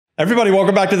Everybody,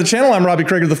 welcome back to the channel. I'm Robbie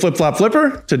Craig of the Flip Flop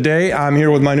Flipper. Today, I'm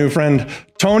here with my new friend,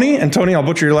 Tony. And Tony, I'll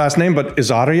butcher your last name, but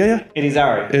Irizarry?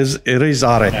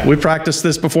 Irizarry. Yeah. We practiced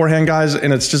this beforehand, guys,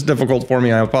 and it's just difficult for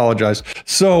me. I apologize.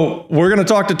 So we're going to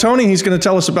talk to Tony. He's going to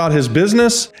tell us about his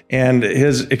business and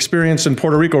his experience in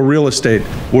Puerto Rico real estate.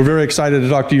 We're very excited to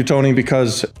talk to you, Tony,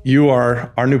 because you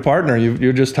are our new partner.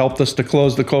 You just helped us to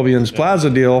close the Cobians Plaza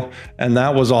deal, and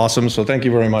that was awesome. So thank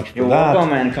you very much for that. You're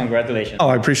welcome, and congratulations. Oh,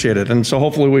 I appreciate it. And so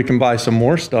hopefully we can buy some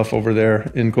more stuff over there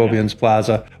in Cobians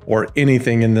Plaza or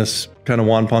anything in this kind of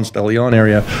Juan Ponce de Leon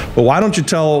area. But why don't you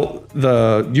tell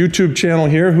the YouTube channel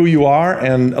here who you are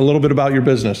and a little bit about your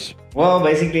business? Well,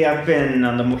 basically, I've been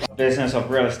on the business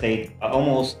of real estate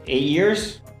almost 8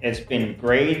 years. It's been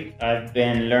great. I've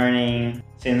been learning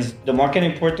since the market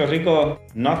in Puerto Rico,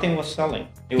 nothing was selling.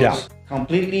 It was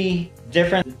completely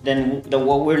different than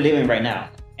what we're living right now.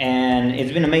 And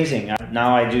it's been amazing.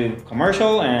 Now I do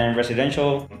commercial and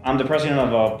residential. I'm the president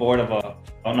of a board of a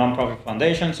nonprofit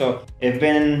foundation. So it's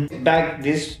been back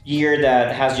this year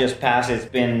that has just passed. It's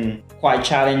been quite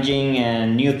challenging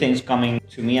and new things coming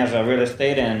to me as a real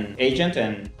estate and agent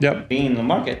and being in the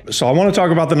market. So I want to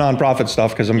talk about the nonprofit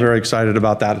stuff because I'm very excited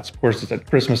about that. It's, of course, it's at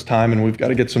Christmas time and we've got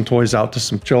to get some toys out to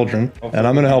some children. And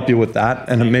I'm going to help you with that.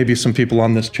 And maybe some people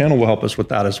on this channel will help us with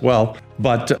that as well.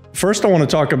 But first I want to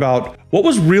talk about what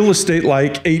was real estate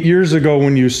like 8 years ago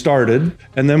when you started?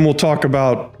 And then we'll talk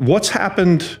about what's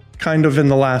happened kind of in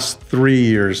the last 3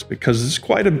 years, because it's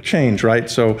quite a change, right?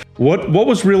 So what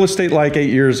was real estate like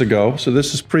 8 years ago? So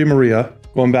this is pre-Maria,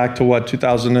 going back to what,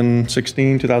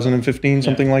 2016, 2015,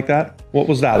 something like that? What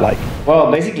was that like? Well,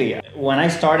 basically, when I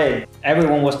started,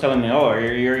 everyone was telling me, oh,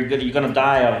 you're gonna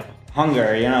die of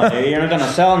hunger, you know, you're not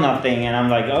gonna sell nothing. And I'm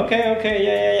like,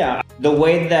 okay, yeah. The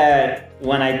way that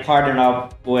when I partnered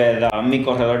up with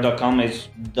micorredor.com is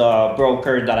the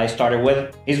broker that I started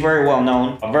with. He's very well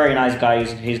known, a very nice guy.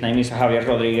 His name is Javier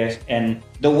Rodriguez. And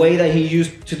the way that he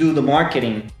used to do the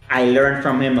marketing, I learned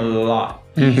from him a lot.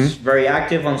 He's very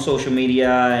active on social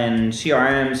media and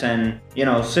CRMs and, you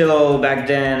know, Zillow back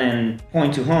then and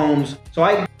Point to Homes. So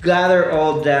I gathered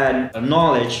all that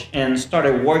knowledge and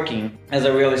started working as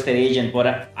a real estate agent.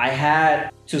 But I had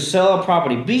to sell a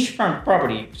property, beachfront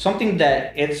property, something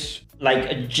that it's like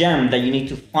a gem that you need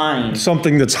to find.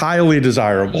 Something that's highly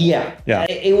desirable. Yeah.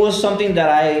 It was something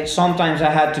that sometimes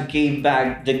I had to give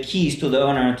back the keys to the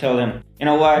owner and tell them, you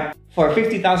know what, for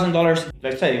 $50,000,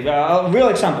 let's say, a real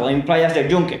example, in Playas del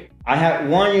Yunque, I had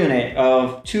one unit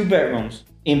of 2 bedrooms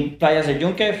in Playas del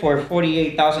Yunque for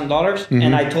 $48,000.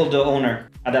 And I told the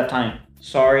owner at that time,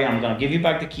 sorry, I'm gonna give you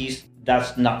back the keys.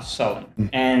 That's not selling.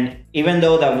 And even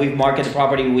though that we've marketed the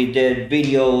property, we did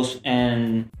videos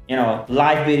and, you know,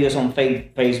 live videos on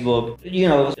Facebook, you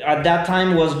know, at that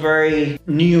time was very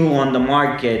new on the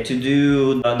market to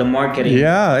do the marketing.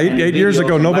 Yeah, eight years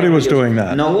ago, nobody was doing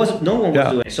that. No one was doing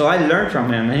it. So I learned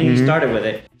from him and he started with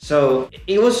it. So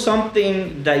it was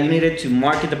something that you needed to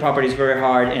market the properties very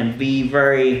hard and be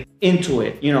very into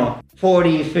it. You know,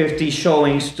 40, 50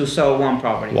 showings to sell one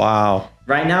property. Wow.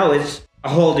 Right now it's a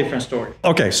whole different story.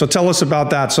 Okay, so tell us about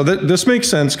that. So this makes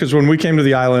sense because when we came to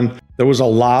the island, there was a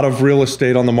lot of real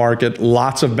estate on the market,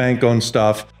 lots of bank-owned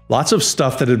stuff, lots of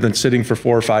stuff that had been sitting for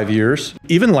 4 or 5 years,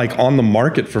 even like on the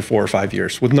market for 4 or 5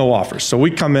 years with no offers. So we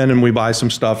come in and we buy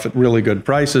some stuff at really good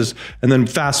prices. And then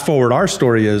fast forward, our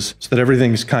story is that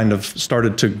everything's kind of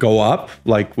started to go up.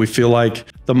 Like we feel like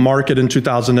the market in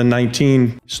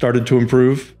 2019 started to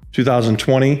improve.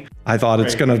 2020, I thought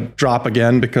it's going to drop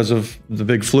again because of the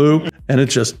big flu, and it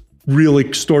just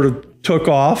really sort of took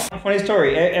off. Funny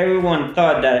story, everyone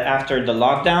thought that after the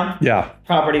lockdown,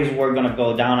 properties were going to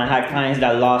go down. I had clients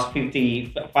that lost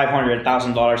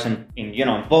 $500,000 in you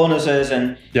know, bonuses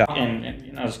and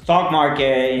you know, stock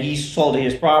market. He sold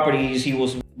his properties. He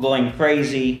was going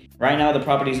crazy. Right now, the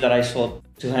properties that I sold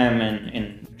to him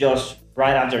and just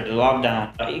right after the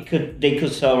lockdown, they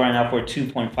could sell right now for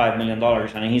 $2.5 million,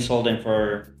 and he sold them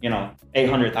for, you know,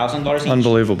 $800,000 each.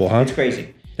 Unbelievable, huh? It's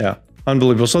crazy. Yeah,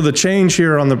 unbelievable. So the change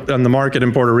here on the market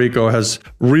in Puerto Rico has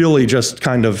really just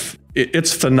kind of,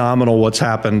 it's phenomenal what's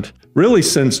happened really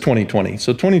since 2020.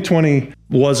 So 2020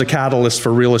 was a catalyst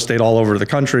for real estate all over the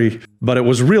country, but it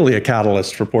was really a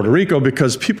catalyst for Puerto Rico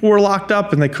because people were locked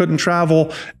up and they couldn't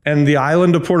travel. And the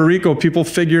island of Puerto Rico, people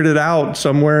figured it out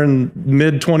somewhere in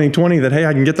mid 2020 that, hey,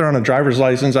 I can get there on a driver's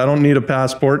license. I don't need a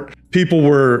passport. People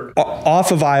were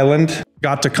off of island,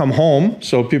 got to come home.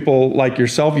 So people like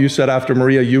yourself, you said after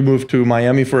Maria, you moved to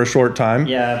Miami for a short time.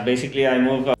 Yeah, basically I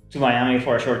moved to Miami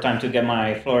for a short time to get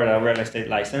my Florida real estate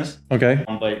license. Okay.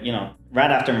 But, you know, right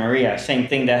after Maria, same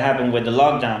thing that happened with the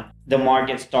lockdown, the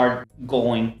market started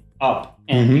going up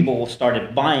and people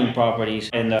started buying properties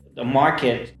and the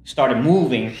market started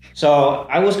moving. So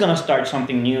I was going to start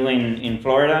something new in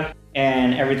Florida,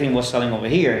 and everything was selling over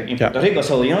here in Puerto Rico.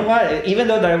 So you know what? Even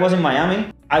though that I was in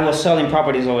Miami, I was selling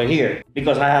properties over here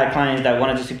because I had clients that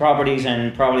wanted to see properties,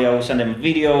 and probably I would send them a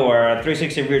video or a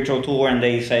 360 virtual tour, and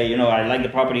they say, you know, I like the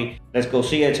property, let's go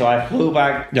see it. So I flew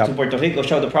back to Puerto Rico,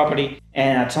 showed the property,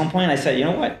 and at some point I said, you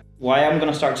know what? Why I'm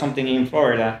going to start something in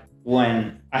Florida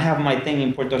when I have my thing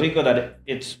in Puerto Rico that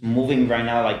it's moving right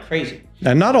now like crazy.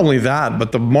 And not only that,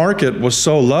 but the market was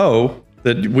so low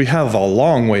that we have a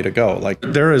long way to go. Like,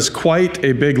 there is quite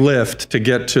a big lift to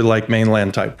get to like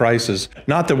mainland type prices.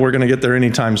 Not that we're going to get there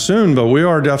anytime soon, but we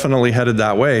are definitely headed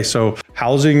that way. So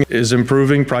housing is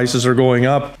improving, prices are going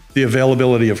up, the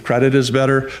availability of credit is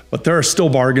better, but there are still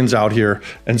bargains out here.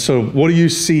 And so what do you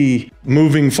see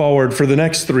moving forward for the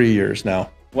next 3 years now?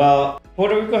 Well,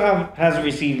 Puerto Rico has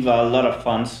received a lot of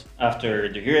funds after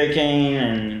the hurricane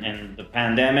and the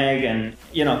pandemic, and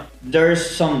you know, there's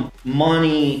some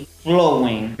money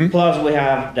flowing. Plus we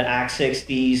have the Act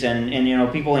 60s and you know,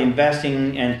 people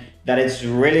investing, and that it's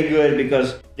really good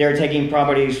because they're taking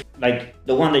properties like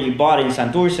the one that you bought in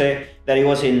Santurce, that it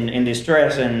was in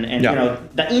distress, and you know,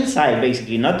 the inside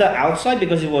basically, not the outside,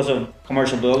 because it was a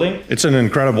commercial building. It's in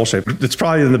incredible shape. It's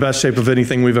probably in the best shape of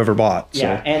anything we've ever bought.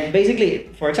 Yeah, and basically,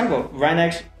 for example, right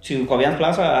next to Cobian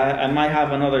Plaza, I might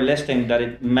have another listing that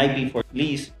it might be for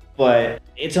lease, but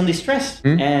it's on distress,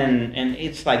 and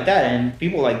it's like that. And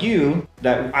people like you,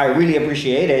 that I really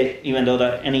appreciate it, even though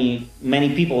that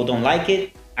many people don't like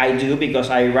it. I do, because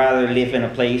I rather live in a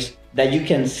place that you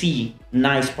can see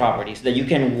nice properties, that you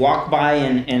can walk by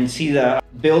and see the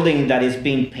building that is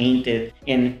being painted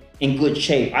in good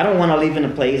shape. I don't want to live in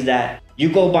a place that you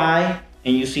go by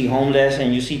and you see homeless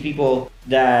and you see people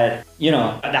that, you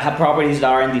know, that have properties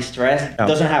that are in distress,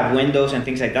 doesn't have windows and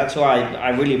things like that. So I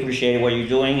really appreciate what you're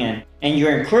doing, and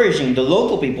you're encouraging the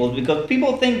local people, because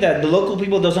people think that the local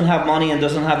people doesn't have money and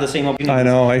doesn't have the same opinions. I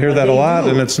know, I hear that a lot,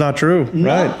 and it's not true.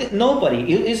 Right?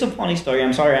 Nobody. It's a funny story.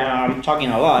 I'm sorry, I'm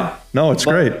talking a lot. No, it's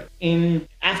great.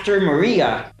 After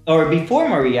Maria, or before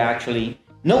Maria actually,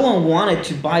 no one wanted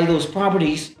to buy those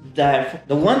properties. That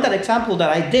the one that example that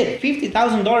I did,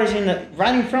 $50,000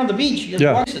 right in front of the beach.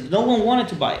 No one wanted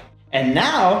to buy it. And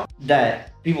now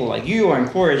that people like you are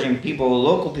encouraging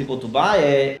local people to buy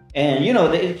it, and you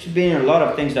know, it's been a lot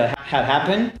of things that have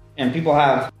happened, and people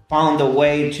have found a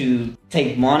way to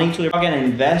take money to their pocket and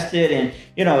invest it, and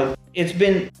you know, it's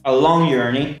been a long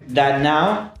journey that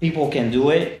now people can do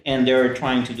it, and they're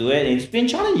trying to do it. It's been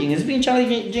challenging. It's been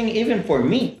challenging even for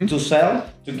me to sell,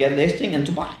 to get listing, and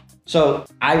to buy. So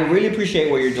I really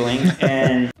appreciate what you're doing,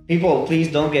 and people, please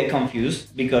don't get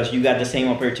confused, because you got the same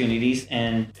opportunities,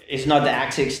 and it's not the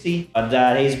Act 60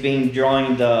 that is being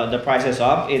drawing the prices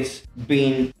up. It's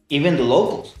been even the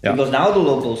locals, because now the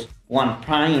locals want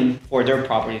prime for their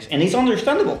properties, and it's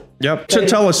understandable. Yep.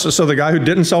 Tell us, so the guy who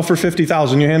didn't sell for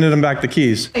 $50,000, you handed him back the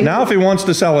keys. Now, if he wants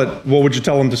to sell it, what would you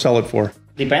tell him to sell it for?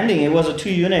 Depending, it was a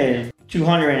 2-unit,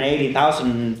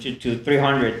 $280,000 to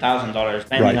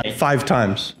 $300,000. Right, 5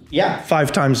 times. Yeah.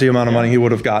 5 times the amount of money he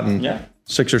would have gotten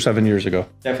 6 or 7 years ago.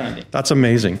 Definitely. That's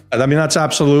amazing. I mean, that's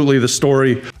absolutely the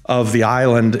story of the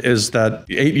island, is that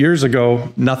 8 years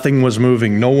ago, nothing was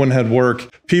moving. No one had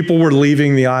work. People were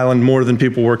leaving the island more than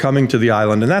people were coming to the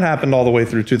island. And that happened all the way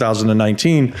through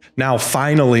 2019. Now,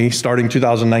 finally, starting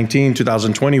 2019,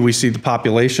 2020, we see the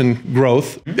population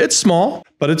growth. It's small,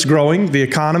 but it's growing. The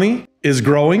economy is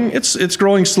growing. It's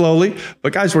growing slowly.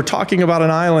 But guys, we're talking about an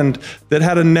island that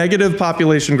had a negative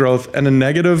population growth and a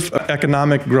negative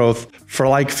economic growth for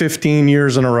like 15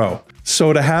 years in a row.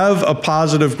 So to have a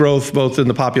positive growth both in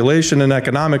the population and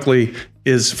economically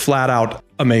is flat out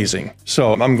amazing.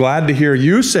 So I'm glad to hear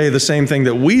you say the same thing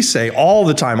that we say all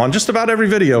the time on just about every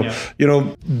video. You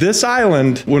know, this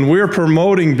island, when we're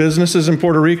promoting businesses in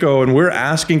Puerto Rico and we're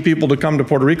asking people to come to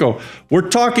Puerto Rico, we're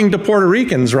talking to Puerto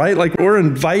Ricans, right? Like, we're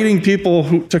inviting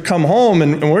people to come home,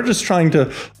 and we're just trying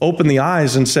to open the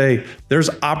eyes and say, there's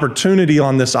opportunity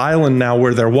on this island now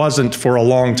where there wasn't for a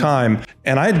long time.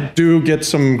 And I do get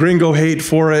some gringo hate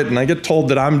for it, and I get told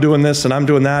that I'm doing this and I'm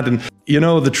doing that. And you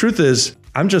know, the truth is,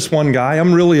 I'm just one guy.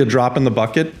 I'm really a drop in the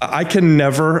bucket. I can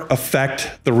never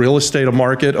affect the real estate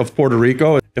market of Puerto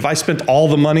Rico. If I spent all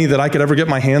the money that I could ever get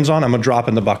my hands on, I'm a drop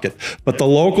in the bucket. But the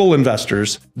local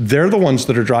investors, they're the ones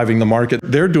that are driving the market.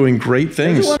 They're doing great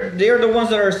things. They're the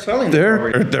ones that are selling.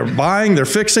 They're buying, they're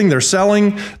fixing, they're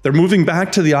selling, they're moving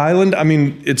back to the island. I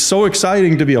mean, it's so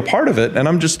exciting to be a part of it. And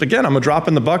I'm a drop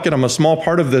in the bucket. I'm a small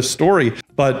part of this story.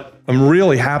 But I'm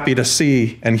really happy to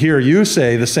see and hear you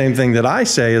say the same thing that I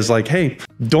say is like, hey,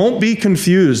 don't be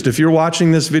confused. If you're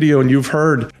watching this video and you've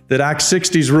heard that Act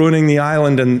 60 is ruining the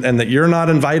island and that you're not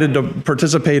invited to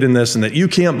participate in this and that you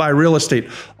can't buy real estate,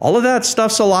 all of that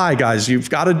stuff's a lie, guys. You've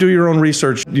got to do your own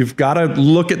research. You've got to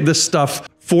look at this stuff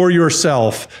for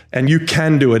yourself, and you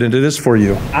can do it, and it is for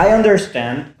you. I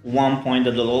understand one point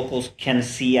that the locals can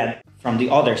see it from the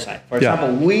other side. For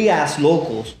example, we as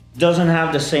locals doesn't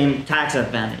have the same tax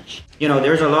advantage. You know,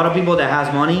 there's a lot of people that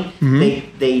has money.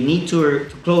 They need to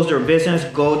close their business,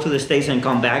 go to the States and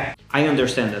come back. I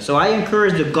understand that. So I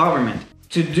encourage the government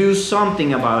to do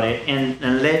something about it and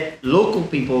let local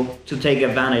people to take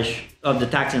advantage of the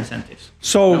tax incentives.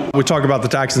 So we talk about the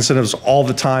tax incentives all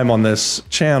the time on this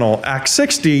channel. Act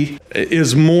 60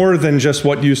 is more than just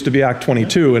what used to be Act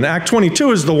 22. And Act 22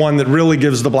 is the one that really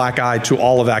gives the black eye to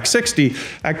all of Act 60.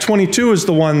 Act 22 is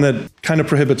the one that kind of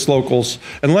prohibits locals.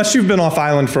 Unless you've been off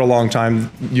island for a long time,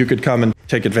 you could come and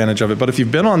take advantage of it. But if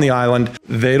you've been on the island,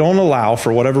 they don't allow,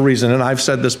 for whatever reason, and I've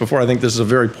said this before, I think this is a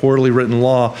very poorly written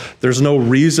law. There's no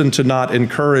reason to not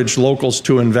encourage locals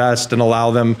to invest and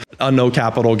allow them a no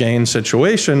capital gain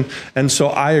situation. And so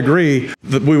I agree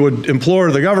that we would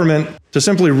implore the government to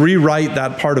simply rewrite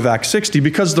that part of Act 60,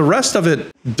 because the rest of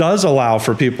it does allow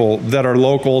for people that are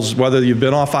locals, whether you've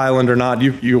been off island or not.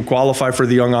 You qualify for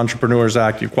the Young Entrepreneurs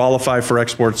Act, you qualify for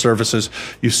export services,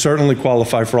 you certainly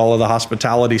qualify for all of the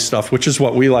hospitality stuff, which is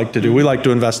what we like to do. We like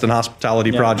to invest in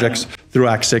hospitality projects through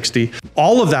Act 60.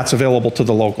 All of that's available to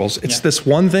the locals. It's this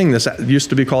one thing, this used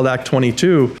to be called Act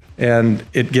 22, and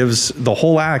it gives the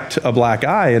whole act a black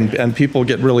eye, and people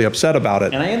get really upset about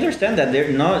it. And I understand that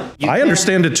they're not... I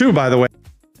understand it too, by the way.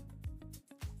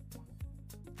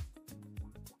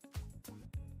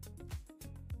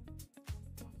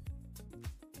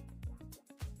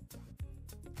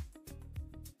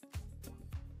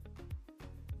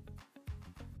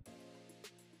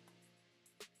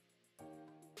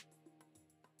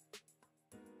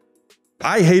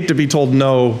 I hate to be told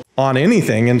no on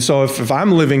anything. And so if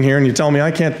I'm living here and you tell me I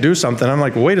can't do something, I'm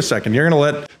like, wait a second, you're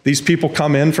going to let these people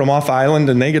come in from off island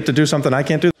and they get to do something I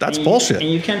can't do? That's bullshit. And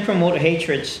you can promote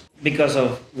hatreds because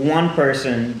of one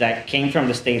person that came from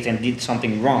the States and did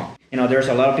something wrong. You know, there's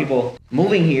a lot of people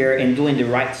moving here and doing the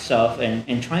right stuff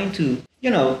and trying to, you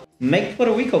know, make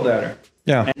Puerto Rico better.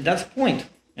 Yeah. And that's the point.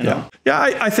 You know? Yeah,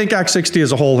 I think Act 60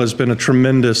 as a whole has been a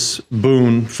tremendous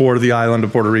boon for the island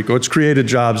of Puerto Rico. It's created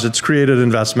jobs, it's created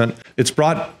investment, it's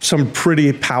brought some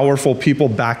pretty powerful people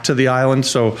back to the island.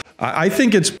 So I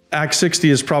think Act 60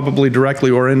 has probably directly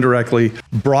or indirectly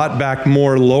brought back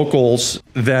more locals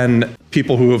than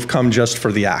people who have come just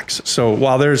for the acts. So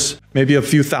while there's maybe a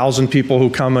few thousand people who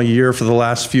come a year for the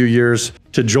last few years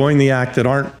to join the act that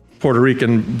aren't Puerto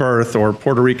Rican birth or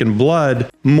Puerto Rican blood,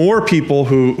 more people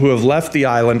who have left the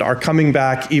island are coming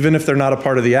back, even if they're not a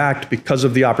part of the act, because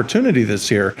of the opportunity that's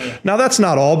here. Now, that's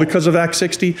not all because of Act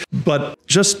 60, but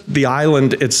just the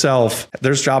island itself,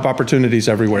 there's job opportunities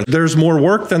everywhere. There's more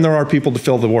work than there are people to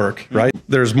fill the work, right?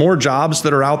 There's more jobs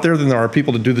that are out there than there are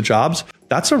people to do the jobs.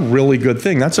 That's a really good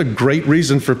thing. That's a great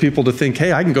reason for people to think,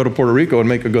 hey, I can go to Puerto Rico and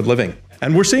make a good living.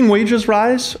 And we're seeing wages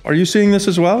rise. Are you seeing this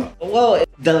as well? Well,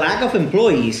 the lack of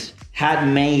employees had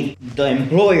made the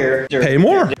employer pay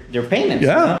more. Their payments.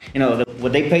 Yeah. You know,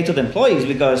 what they pay to the employees,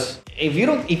 because if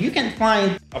you can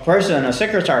find a person, a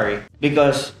secretary,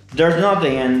 because there's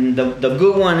nothing, and the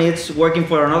good one is working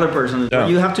for another person. What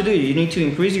you have to do, you need to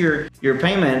increase your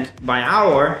payment by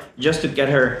hour just to get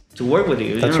her to work with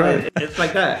you. That's right. It's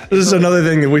like that. This is another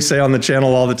thing that we say on the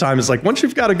channel all the time. Is like, once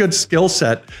you've got a good skill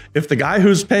set, if the guy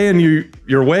who's paying you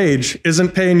your wage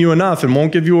isn't paying you enough and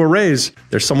won't give you a raise,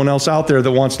 there's someone else out there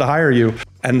that wants to hire you.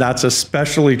 And that's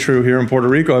especially true here in Puerto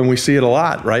Rico. And we see it a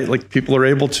lot, right? Like, people are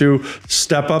able to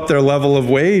step up their level of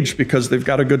wage because they've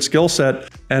got a good skill set.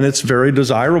 And it's very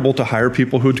desirable to hire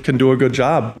people who can do a good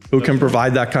job, who can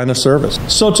provide that kind of service.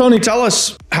 So Tony, tell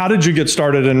us, how did you get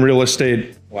started in real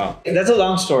estate? Wow. That's a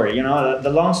long story. You know,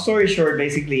 the long story short,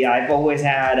 basically, I've always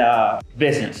had a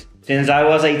business. Since I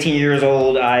was 18 years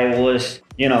old, I was,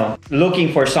 you know,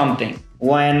 looking for something.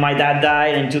 When my dad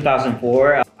died in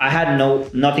 2004, I had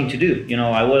nothing to do. You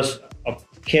know, I was a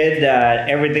kid that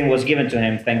everything was given to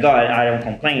him. Thank God, I don't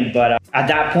complain. But at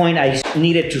that point, I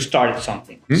needed to start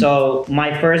something. So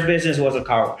my first business was a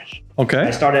car wash. Okay. I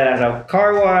started as a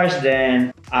car wash,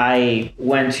 then I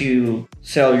went to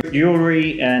sell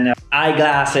jewelry and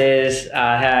eyeglasses.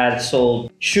 I had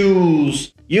sold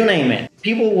shoes, you name it.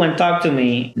 People would talk to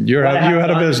me. You had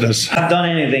a business. I've done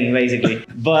anything, basically.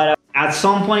 But at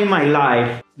some point in my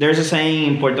life, there's a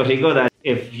saying in Puerto Rico that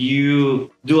if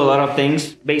you do a lot of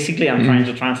things, basically I'm trying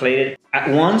to translate it at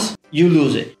once, you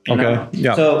lose it. You know?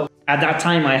 Yeah. So at that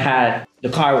time I had the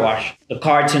car wash, the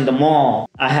carts in the mall,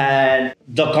 I had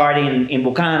the cart in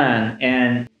Buchanan,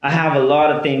 and I have a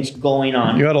lot of things going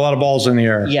on. You had a lot of balls in the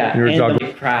air. Yeah, You were and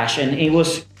juggling. the crash, and it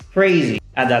was crazy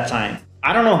at that time.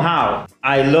 I don't know how.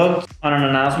 I looked on an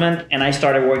announcement and I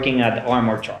started working at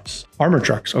Armor Trucks. Armor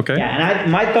trucks, okay. Yeah,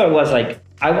 and my thought was like,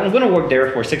 I'm gonna work there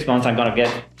for 6 months. I'm gonna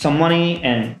get some money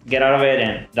and get out of it,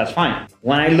 and that's fine.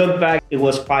 When I look back, it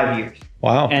was 5 years.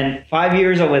 Wow. And 5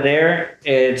 years over there,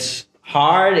 it's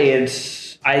hard.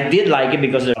 I did like it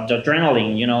because of the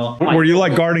adrenaline, you know. Were you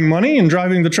like guarding money and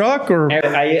driving the truck, or?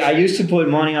 I used to put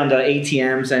money on the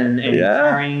ATMs and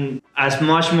carrying as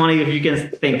much money as you can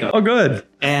think of. Oh, good.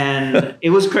 And it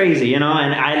was crazy, you know,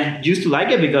 and I used to like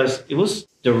it because it was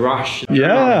the rush.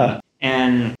 Yeah.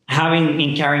 And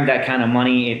carrying that kind of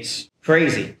money, it's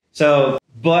crazy. So,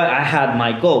 but I had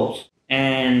my goals.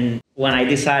 And when I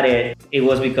decided, it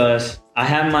was because I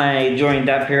had during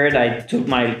that period, I took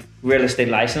my real estate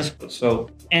license.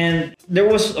 And there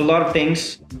was a lot of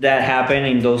things that happened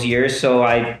in those years. So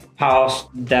I paused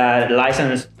that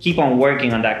license, keep on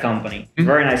working on that company.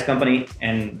 Very nice company.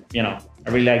 And, you know, I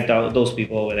really like those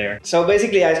people over there. So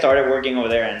basically I started working over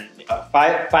there, and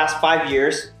past 5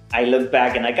 years, I look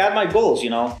back and I got my goals, you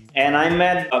know, and I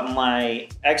met my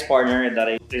ex-partner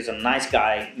that is a nice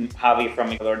guy, Javi from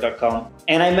Ecuador.com.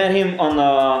 And I met him on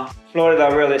the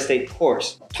Florida real estate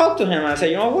course. Talked to him and I said,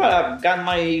 you know what, I've got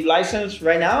my license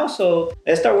right now, so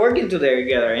let's start working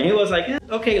together. And he was like,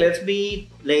 okay, let's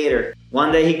meet later.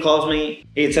 One day he calls me,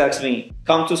 he texts me,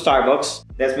 come to Starbucks,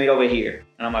 let's meet over here.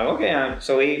 And I'm like, okay.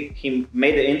 So he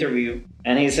made the interview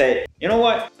and he said, you know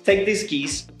what, take these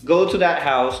keys, go to that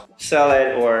house, sell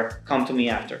it, or come to me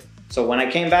after. So when I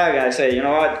came back, I said, you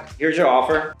know what, here's your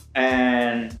offer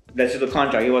and let's do the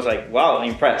contract. He was like, wow,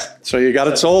 impressed. So you got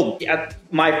it sold. At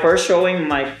my first showing,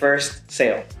 my first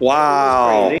sale.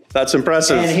 Wow, that's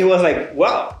impressive. And he was like,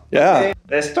 wow, yeah, okay,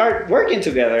 let's start working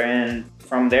together. And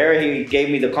from there, he gave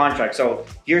me the contract. So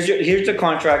here's the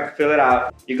contract, fill it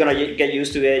out. You're gonna get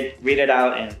used to it, read it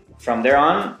out, and from there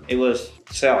on, it was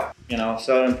sell. You know,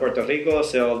 sell in Puerto Rico,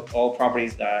 sell all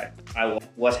properties that I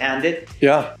was handed.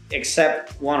 Yeah.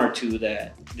 Except one or two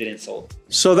that didn't sold.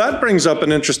 So that brings up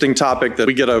an interesting topic that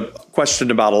we get a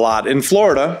question about a lot. In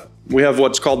Florida, we have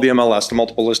what's called the MLS, the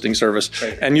multiple listing service.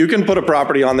 Right. And you can put a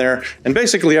property on there, and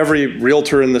basically every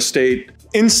realtor in the state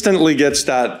instantly gets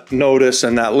that notice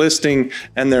and that listing,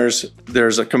 and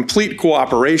there's a complete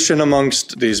cooperation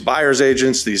amongst these buyers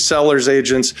agents, these sellers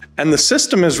agents, and the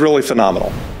system is really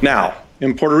phenomenal. Now,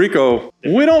 in Puerto Rico,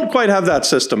 we don't quite have that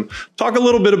system. Talk a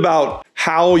little bit about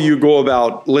how you go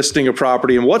about listing a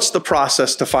property and what's the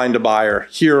process to find a buyer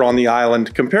here on the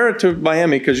island. Compare it to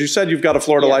Miami, because you said you've got a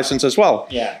Florida license as well.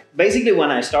 Yeah. Basically,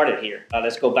 when I started here,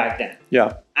 let's go back then.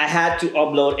 Yeah. I had to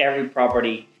upload every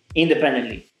property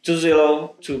independently to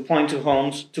Zillow, to Point2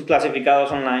 Homes, to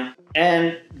Clasificados Online.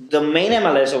 And the main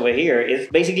MLS over here is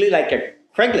basically like a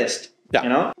Craigslist. Yeah. You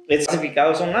know, it's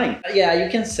Clasificados Online. Yeah, you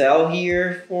can sell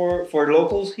here for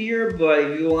locals here, but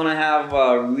if you want to have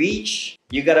reach,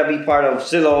 you got to be part of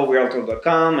Zillow,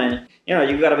 Realtor.com, and you know,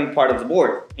 you got to be part of the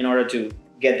board in order to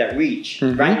get that reach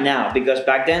right now. Because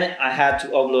back then I had to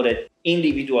upload it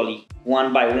individually,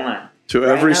 one by one. To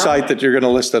every site that you're going to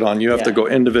list it on, you have to go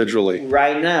individually.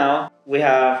 Right now, we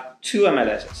have 2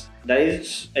 MLSs. That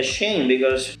is a shame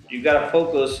because you got to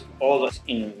focus all this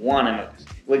in one MLS.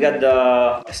 We got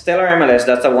the Stellar MLS,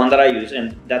 that's the one that I use,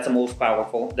 and that's the most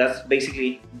powerful. That's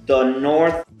basically the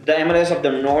MLS of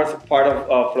the north part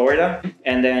of Florida,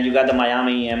 and then you got the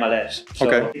Miami MLS.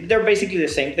 So they're basically the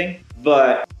same thing,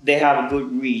 but they have a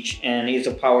good reach and it's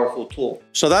a powerful tool.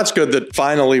 So that's good that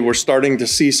finally we're starting to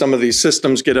see some of these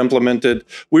systems get implemented.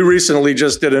 We recently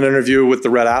just did an interview with the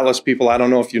Red Atlas people. I don't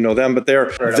know if you know them, but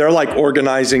they're like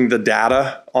organizing the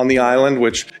data on the island,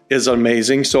 which is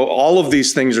amazing. So all of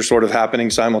these things are sort of happening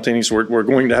simultaneously. We're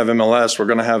going to have MLS, we're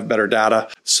going to have better data.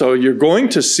 So you're going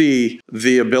to see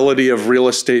the ability of real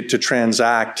estate to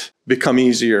transact become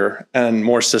easier and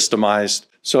more systemized.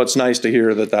 So it's nice to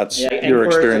hear that that's your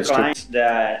experience too.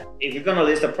 That if you're going to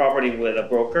list a property with a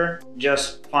broker,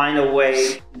 just find a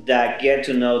way that get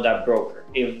to know that broker.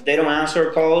 If they don't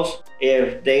answer calls,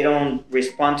 if they don't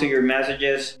respond to your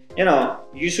messages, you know,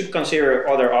 you should consider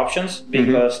other options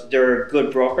because they're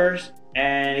good brokers.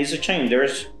 And it's a shame.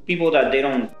 There's people that they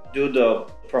don't do the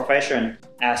profession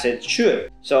as it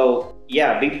should. So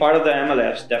yeah, be part of the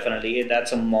MLS, definitely.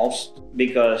 That's a must,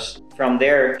 because from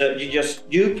there,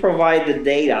 you provide the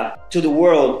data to the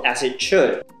world as it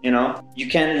should. You know, you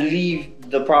can leave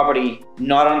the property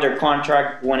not under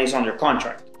contract when it's under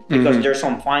contract. because there's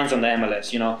some fines on the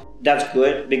MLS, you know. That's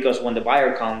good because when the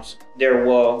buyer comes, they're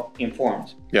well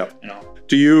informed. Yeah. You know.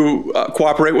 Do you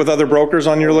cooperate with other brokers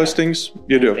on your listings?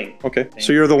 You do? Okay.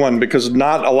 So you're the one, because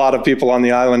not a lot of people on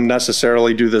the island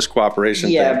necessarily do this cooperation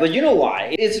thing. But you know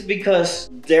why? It's because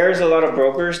there's a lot of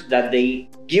brokers that they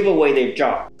give away their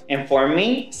job. And for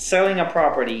me, selling a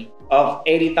property of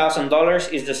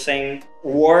 $80,000 is the same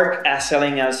work as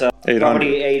selling as a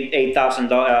property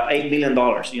 $8 million.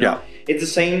 You know, it's the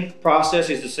same process,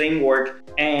 it's the same work,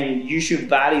 and you should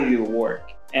value your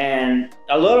work. And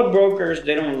a lot of brokers,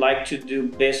 they don't like to do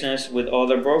business with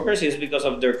other brokers is because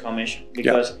of their commission,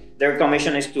 because their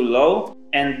commission is too low,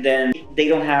 and then they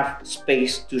don't have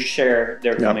space to share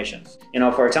their commissions. You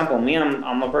know, for example, me,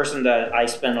 I'm a person that I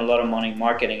spend a lot of money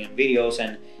marketing and videos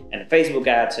and Facebook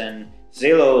ads and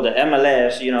Zillow, the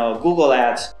MLS, you know, Google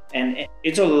ads. And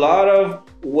it's a lot of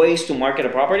ways to market a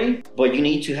property, but you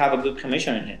need to have a good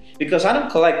commission in it, because I don't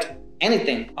collect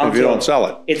anything until if you don't sell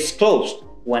it. It's closed.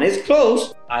 When it's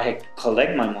closed, I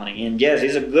collect my money. And yes,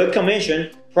 it's a good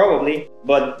commission, probably,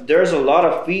 but there's a lot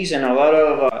of fees and a lot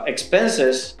of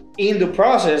expenses in the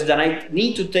process that I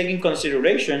need to take in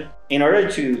consideration in order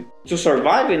to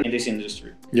survive in this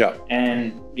industry. Yeah.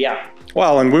 And yeah.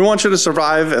 Well, and we want you to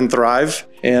survive and thrive.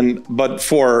 But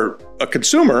for a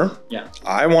consumer,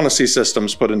 I want to see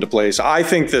systems put into place. I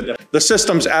think that the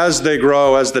systems, as they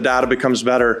grow, as the data becomes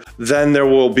better, then there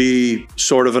will be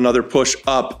sort of another push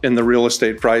up in the real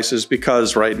estate prices,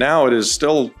 because right now it is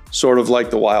still sort of like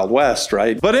the Wild West,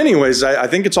 right? But anyways, I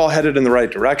think it's all headed in the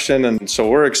right direction. And so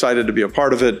we're excited to be a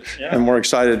part of it. And we're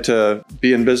excited to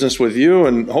be in business with you.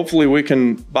 And hopefully we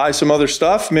can buy some other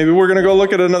stuff. Maybe we're going to go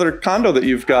look at another condo that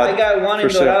you've got. I got one in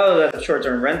Dorado that's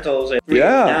short-term rentals at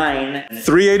 $389.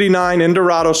 $389 in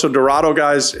Dorado. So Dorado,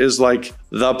 guys, is like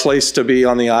the place to be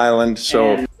on the island.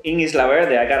 So and in Isla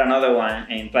Verde, I got another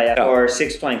one in Playa for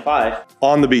 $625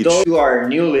 on the beach. Those two are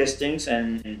new listings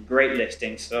and great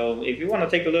listings. So if you want to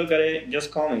take a look at it,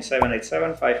 just call me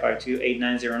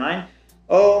 787-552-8909.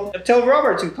 Oh, tell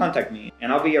Robert to contact me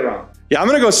and I'll be around. Yeah, I'm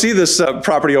going to go see this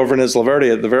property over in Isla Verde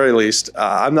at the very least.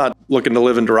 I'm not looking to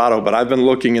live in Dorado, but I've been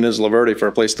looking in Isla Verde for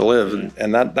a place to live,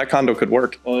 and that condo could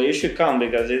work. Well, you should come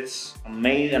because it's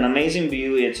an amazing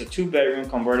view. It's a 2-bedroom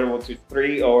convertible to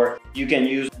 3, or you can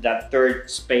use that third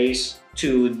space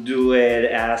to do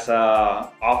it as a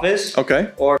office.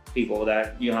 Okay. Or people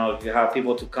that, you know, if you have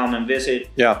people to come and visit.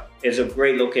 Yeah. It's a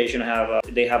great location to have.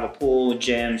 They have a pool,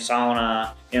 gym,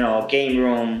 sauna, you know, game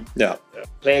room. Yeah.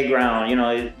 Playground, you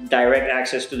know, direct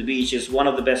access to the beach. Is one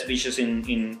of the best beaches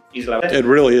in Isla Verde. It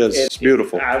really is. It's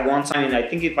beautiful. At one time, I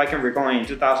think if I can recall, in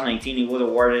 2018, it was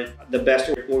awarded the best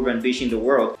urban beach in the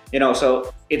world. You know,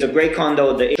 so it's a great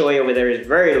condo. The HOA over there is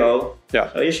very low.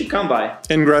 Yeah. So you should come by.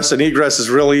 Ingress and egress is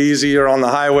really easy. You're on the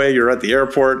highway. You're at the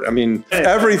airport. I mean,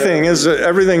 everything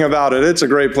about it. It's a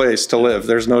great place to live.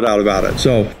 There's no doubt about it.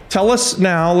 So tell us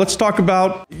now, let's talk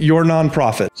about your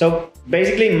nonprofit. So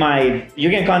basically you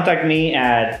can contact me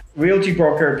at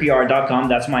realtybrokerpr.com.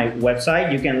 That's my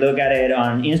website. You can look at it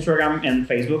on Instagram and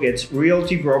Facebook. It's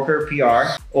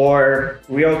realtybrokerpr or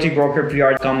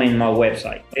realtybrokerpr.com in my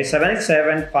website. It's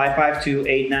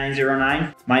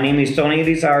 787-552-8909. My name is Tony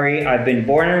Elizari. I've been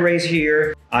born and raised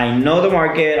here. I know the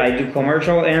market. I do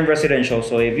commercial and residential.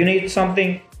 So if you need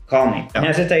something, call me. Don't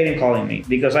hesitate in calling me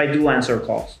because I do answer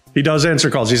calls. He does answer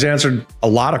calls. He's answered a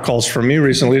lot of calls from me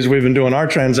recently as we've been doing our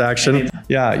transaction.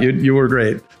 Yeah, you were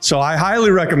great. So I highly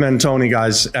recommend Tony,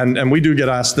 guys. And we do get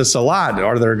asked this a lot.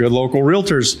 Are there good local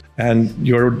realtors? And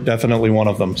you're definitely one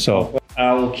of them. So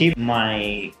I will keep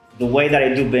the way that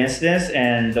I do business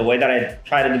and the way that I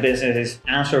try to do business is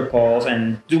answer calls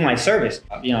and do my service,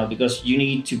 you know, because you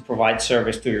need to provide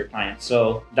service to your clients.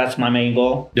 So that's my main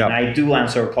goal. Yeah. And I do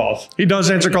answer calls. He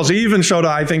does answer calls. He even showed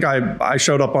up, I think I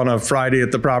showed up on a Friday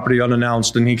at the property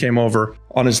unannounced, and he came over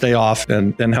on his day off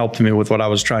and helped me with what I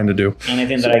was trying to do.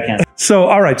 Anything that I can. So,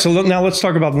 all right. So now let's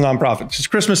talk about the nonprofit. It's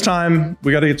Christmas time.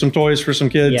 We got to get some toys for some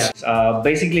kids. Yes.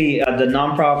 Basically, the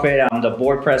nonprofit, I'm the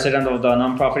board president of the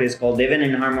nonprofit. It's called Living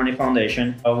in Harmony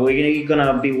Foundation. We're going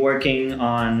to be working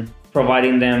on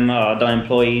providing them, the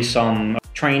employees, some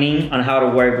training on how to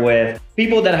work with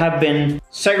people that have been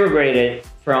segregated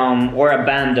from or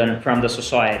abandoned from the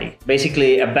society.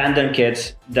 Basically, abandoned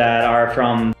kids that are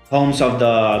from homes of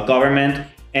the government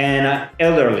and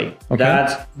elderly. Okay.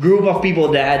 That's group of people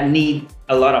that need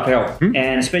a lot of help,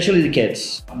 and especially the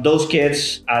kids. Those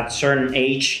kids at certain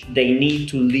age, they need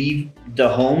to leave the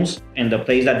homes and the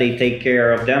place that they take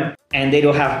care of them, and they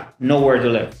don't have nowhere to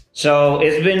live. So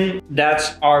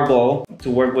that's our goal, to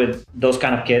work with those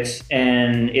kind of kids.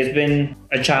 And it's been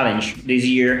a challenge this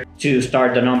year to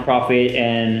start the nonprofit,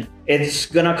 and it's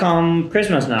gonna come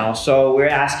Christmas now, so we're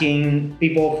asking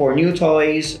people for new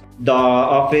toys. The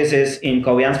office is in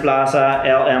Cobians Plaza,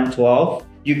 LM12.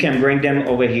 You can bring them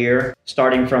over here,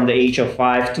 starting from the age of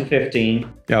 5 to 15.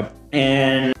 Yep.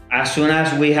 And as soon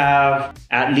as we have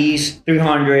at least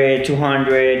 300,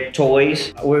 200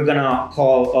 toys, we're gonna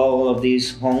call all of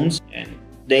these homes and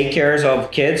daycares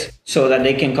of kids so that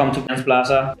they can come to Cobians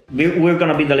Plaza. We're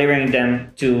gonna be delivering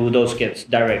them to those kids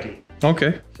directly.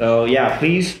 Okay. So yeah,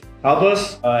 please help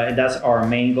us. That's our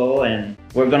main goal, and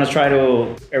we're gonna try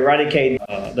to eradicate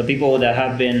the people that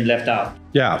have been left out.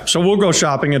 Yeah, so we'll go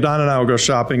shopping, and Don and I will go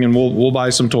shopping, and we'll buy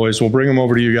some toys. We'll bring them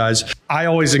over to you guys. I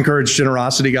always encourage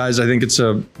generosity, guys. I think it's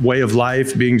a way of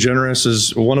life. Being generous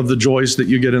is one of the joys that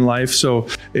you get in life. So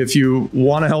if you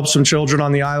want to help some children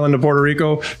on the island of Puerto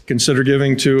Rico, consider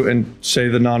giving to, and say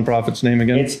the nonprofit's name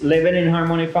again. It's Living in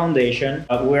Harmony Foundation.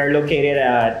 We're located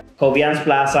at Cobians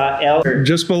Plaza,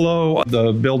 just below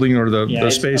the building or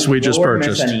the space we just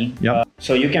purchased. Yep.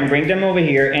 So you can bring them over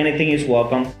here. Anything is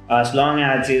welcome, as long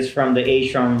as it's from the age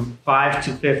from 5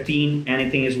 to 15.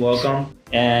 Anything is welcome.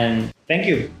 And thank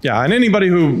you. Yeah, and anybody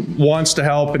who wants to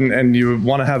help and you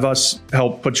want to have us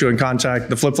help put you in contact,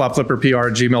 the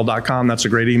flipflopflipperpr@gmail.com. That's a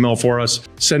great email for us.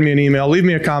 Send me an email, leave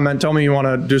me a comment, tell me you want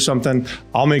to do something.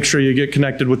 I'll make sure you get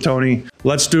connected with Tony.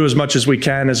 Let's do as much as we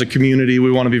can as a community.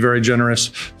 We want to be very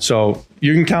generous. So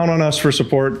you can count on us for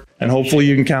support, and hopefully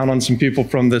you can count on some people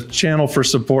from the channel for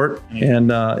support.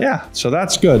 And yeah, so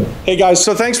that's good. Hey guys,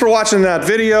 so thanks for watching that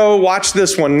video. Watch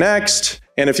this one next.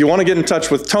 And if you want to get in touch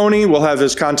with Tony, we'll have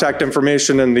his contact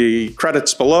information in the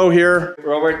credits below here.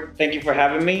 Robert, thank you for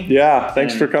having me. Yeah,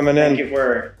 thanks for coming in. Thank you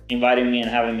for inviting me and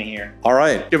having me here. All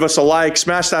right, give us a like,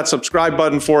 smash that subscribe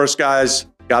button for us, guys.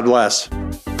 God bless.